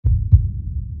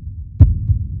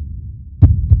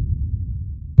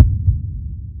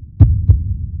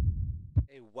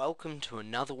Welcome to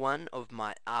another one of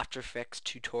my After Effects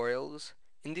tutorials.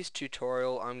 In this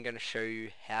tutorial I'm going to show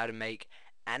you how to make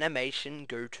animation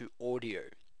go to audio.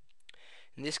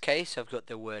 In this case I've got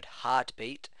the word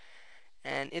heartbeat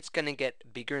and it's going to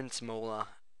get bigger and smaller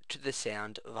to the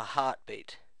sound of a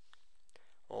heartbeat,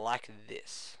 like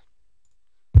this.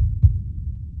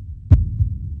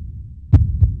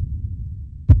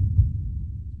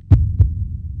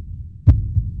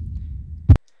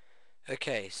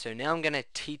 Okay, so now I'm going to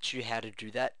teach you how to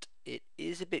do that. It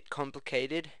is a bit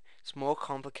complicated. It's more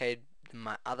complicated than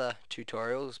my other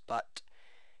tutorials, but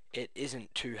it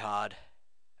isn't too hard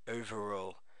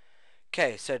overall.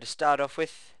 Okay, so to start off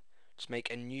with, just make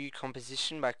a new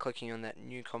composition by clicking on that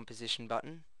new composition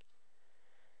button.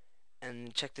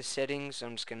 And check the settings.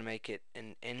 I'm just going to make it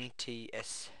an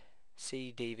NTSC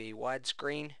DV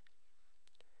widescreen.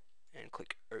 And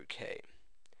click OK.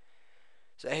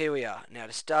 So here we are. Now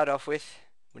to start off with,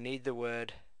 we need the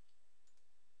word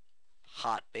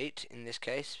heartbeat in this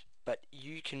case, but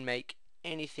you can make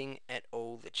anything at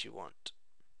all that you want.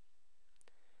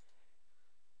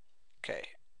 Okay,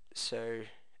 so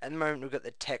at the moment we've got the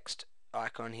text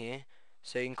icon here,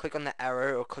 so you can click on the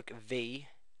arrow or click V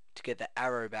to get the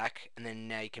arrow back, and then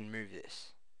now you can move this.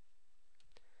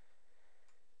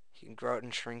 You can grow it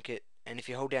and shrink it, and if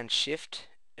you hold down shift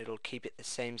it'll keep it the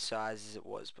same size as it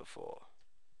was before.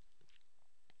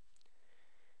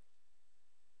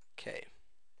 Okay,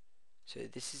 so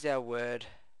this is our word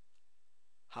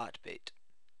heartbeat.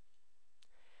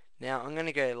 Now I'm going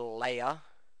to go layer,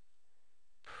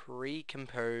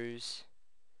 pre-compose,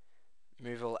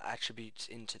 move all attributes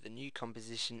into the new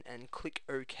composition and click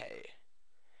OK.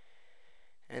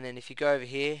 And then if you go over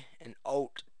here and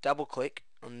Alt double click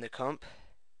on the comp,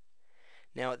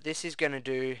 now what this is going to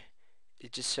do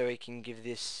is just so we can give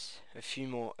this a few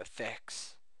more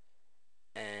effects,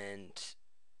 and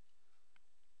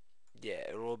yeah,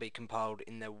 it'll all be compiled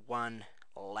in the one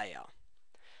layer.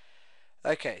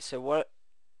 Okay, so what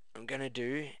I'm going to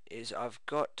do is I've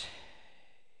got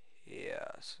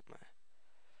here,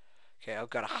 okay, I've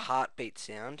got a heartbeat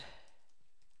sound,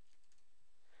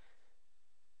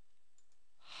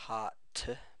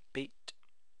 heartbeat.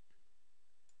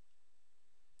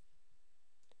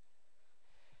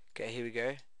 Okay, here we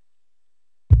go.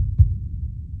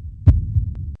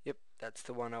 Yep, that's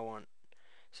the one I want.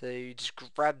 So you just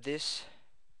grab this,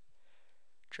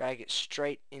 drag it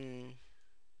straight in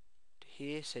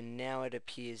here, so now it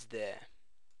appears there.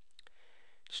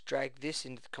 Just drag this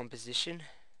into the composition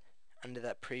under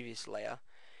that previous layer.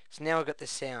 So now I've got the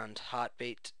sound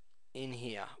heartbeat in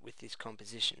here with this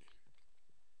composition.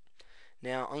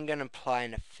 Now I'm going to apply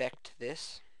an effect to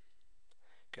this.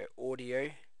 Go audio,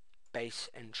 bass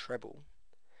and treble.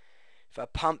 If I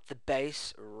pump the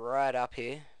bass right up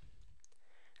here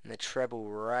and the treble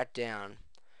right down,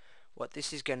 what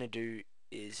this is going to do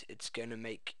is it's going to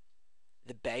make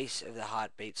the bass of the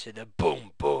heartbeat, so the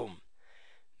boom boom,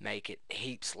 make it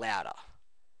heaps louder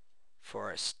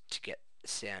for us to get the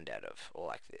sound out of, or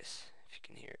like this, if you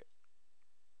can hear it.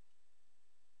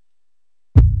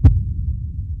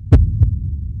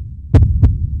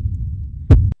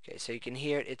 Okay, so you can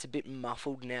hear it, it's a bit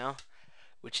muffled now,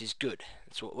 which is good,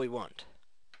 that's what we want.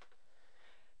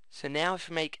 So now if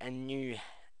we make a new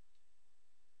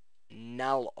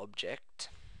null object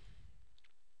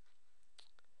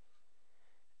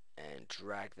and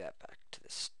drag that back to the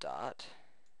start,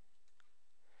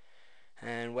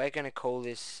 and we're going to call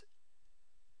this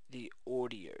the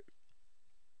audio,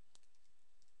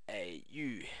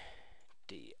 A-U-D-I-O.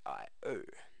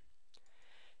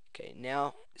 Okay,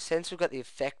 now since we've got the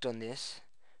effect on this,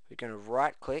 we're going to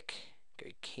right click,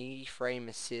 go keyframe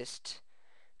assist,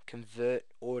 convert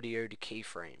audio to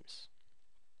keyframes.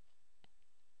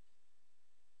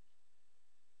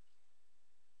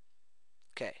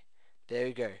 Okay, there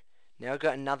we go. Now we've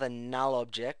got another null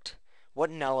object.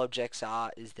 What null objects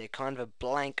are is they're kind of a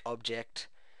blank object.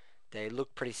 They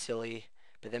look pretty silly,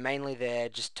 but they're mainly there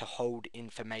just to hold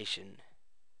information.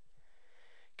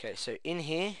 Okay, so in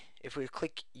here, if we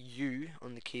click U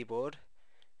on the keyboard,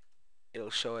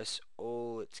 it'll show us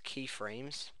all its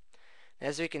keyframes.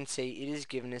 As we can see, it has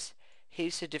given us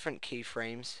heaps of different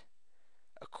keyframes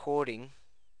according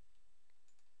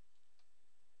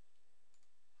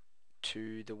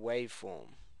to the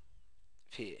waveform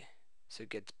here. So it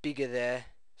gets bigger there,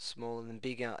 smaller than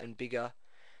bigger and bigger.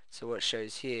 So what it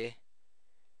shows here,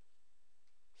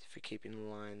 if we keep in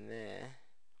line there,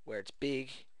 where it's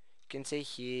big, you can see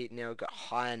here now we've got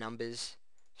higher numbers.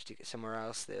 Stick it somewhere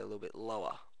else, they're a little bit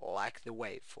lower, like the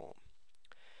waveform.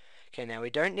 Okay, now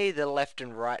we don't need the left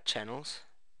and right channels,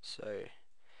 so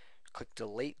click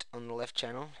delete on the left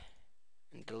channel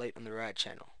and delete on the right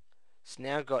channel. It's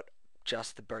now got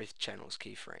just the both channels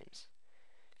keyframes.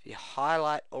 If you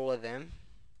highlight all of them,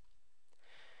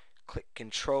 click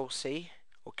Control C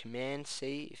or Command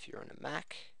C if you're on a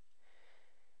Mac,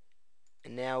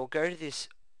 and now we'll go to this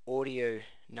audio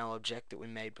null object that we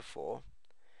made before.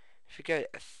 If you go to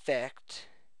Effect,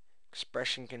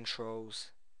 Expression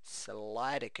Controls,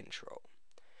 Slider Control.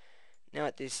 Now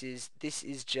what this is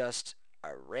just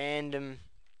a random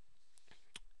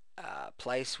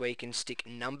place where you can stick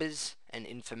numbers and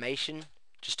information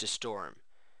just to store them.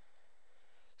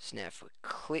 So now if we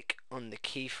click on the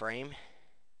keyframe,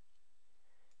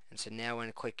 and so now when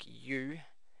I click U,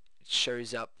 it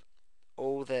shows up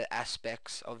all the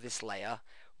aspects of this layer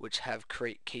which have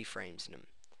keyframes in them.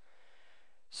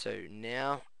 So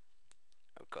now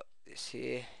I've got this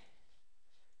here,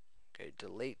 go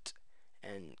delete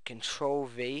and Control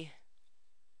V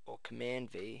or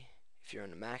Command V if you're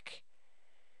on a Mac,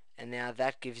 and now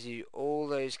that gives you all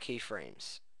those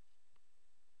keyframes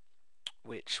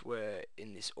which were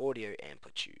in this audio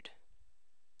amplitude.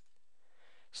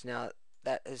 So now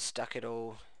that has stuck it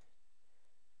all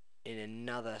in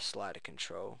another slider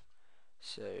control.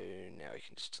 So now we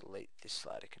can just delete this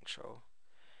slider control.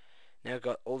 Now we've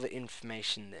got all the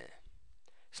information there.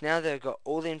 So now that we've got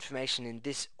all the information in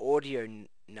this audio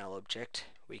null object,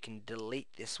 we can delete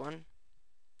this one.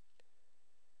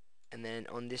 And then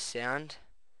on this sound,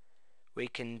 we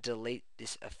can delete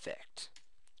this effect.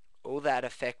 All that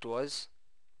effect was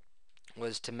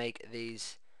to make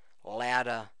these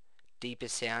louder, deeper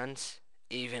sounds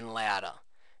even louder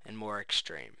and more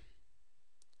extreme.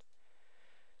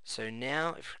 So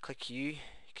now if we click U, you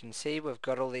can see we've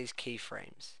got all these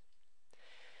keyframes.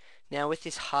 Now with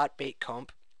this heartbeat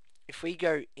comp, if we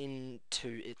go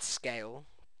into its scale,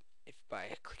 if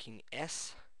by clicking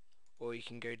S, or you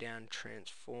can go down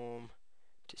transform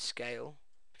to scale,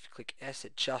 if you click S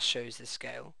it just shows the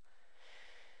scale.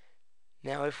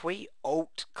 Now if we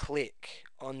alt click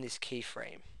on this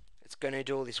keyframe, it's going to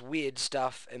do all this weird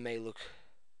stuff. It may look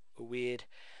weird,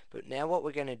 but now what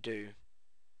we're going to do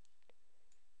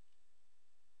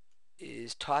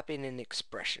is type in an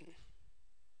expression,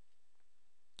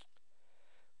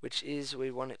 which is we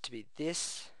want it to be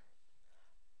this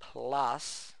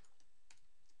plus,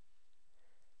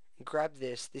 grab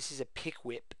this is a pick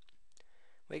whip.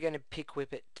 We're going to pick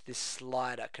whip it to this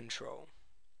slider control,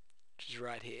 which is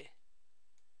right here,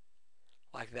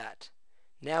 like that.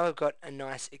 Now we've got a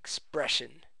nice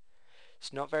expression.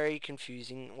 It's not very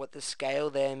confusing. What the scale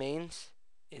there means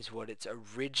is what its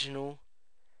original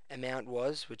amount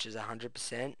was, which is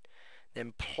 100%,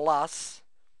 then plus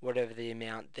whatever the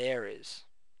amount there is.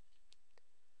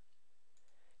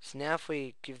 So now if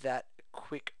we give that a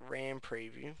quick RAM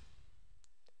preview,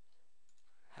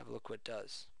 have a look what it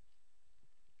does.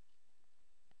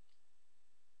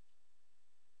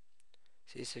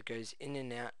 See, so it goes in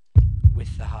and out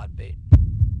with the heartbeat.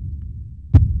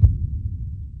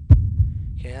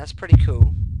 Okay, that's pretty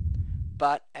cool,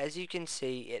 but as you can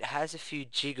see it has a few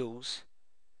jiggles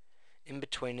in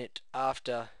between it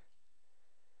after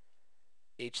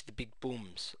each of the big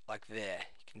booms, like there.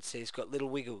 You can see it's got little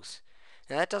wiggles.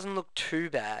 Now that doesn't look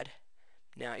too bad.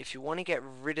 Now if you want to get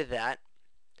rid of that,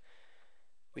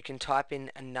 we can type in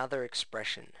another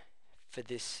expression for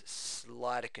this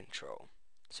slider control.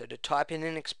 So to type in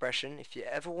an expression, if you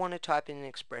ever want to type in an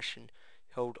expression,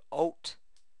 hold Alt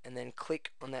and then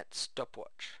click on that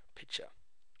stopwatch picture.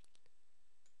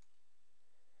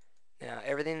 Now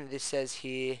everything that this says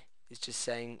here is just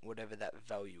saying whatever that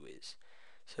value is.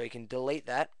 So you can delete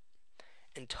that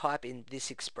and type in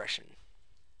this expression.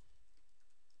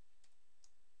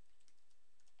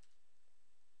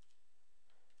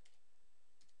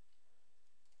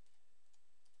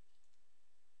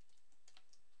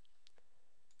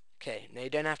 Okay, now you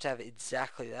don't have to have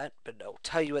exactly that, but I'll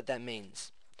tell you what that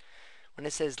means. When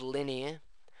it says linear,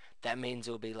 that means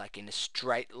it will be like in a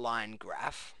straight line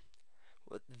graph.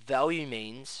 What value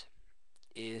means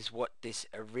is what this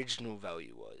original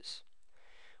value was.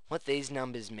 What these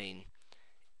numbers mean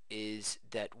is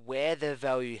that where the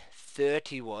value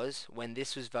 30 was, when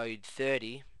this was valued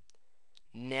 30,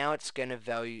 now it's going to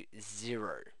value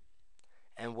 0.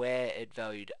 And where it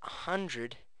valued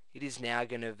 100, it is now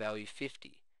going to value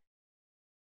 50.